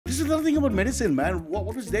another thing about medicine, man.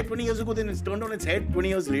 What was there 20 years ago, then it's turned on its head 20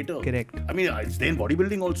 years later. Correct. I mean, it's there in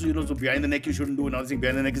bodybuilding also, you know, so behind the neck you shouldn't do another thing.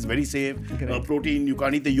 Behind the neck is very safe. Protein, you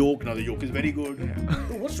can't eat the yolk. Now the yolk is very good. Yeah.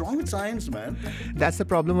 So what's wrong with science, man? That's the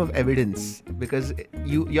problem of evidence, because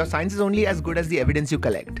your science is only as good as the evidence you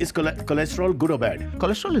collect. Is cholesterol good or bad?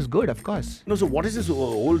 Cholesterol is good, of course. No, so what is this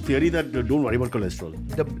whole theory that don't worry about cholesterol?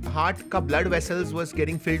 The heart ka blood vessels was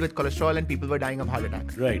getting filled with cholesterol and people were dying of heart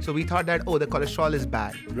attack. Right. So we thought that, the cholesterol is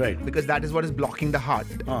bad. Right. Because that is what is blocking the heart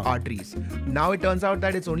arteries. Now it turns out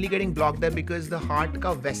that it's only getting blocked there because the heart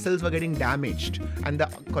ka vessels were getting damaged. And the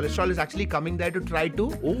cholesterol is actually coming there to try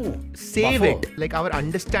to save it. Like our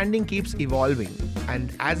understanding keeps evolving.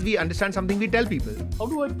 And as we understand something, we tell people. How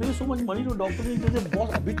do I pay so much money to doctor? Because boss,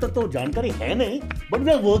 abhi tak to jankari hai nahi, but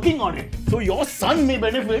we are working on it. So your son may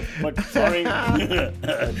benefit, but sorry.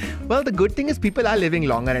 Well, the good thing is people are living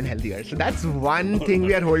longer and healthier. So that's one thing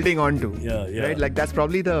we are holding on to. Yeah. Right? Like that's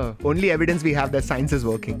probably the only evidence we have that science is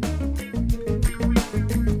working.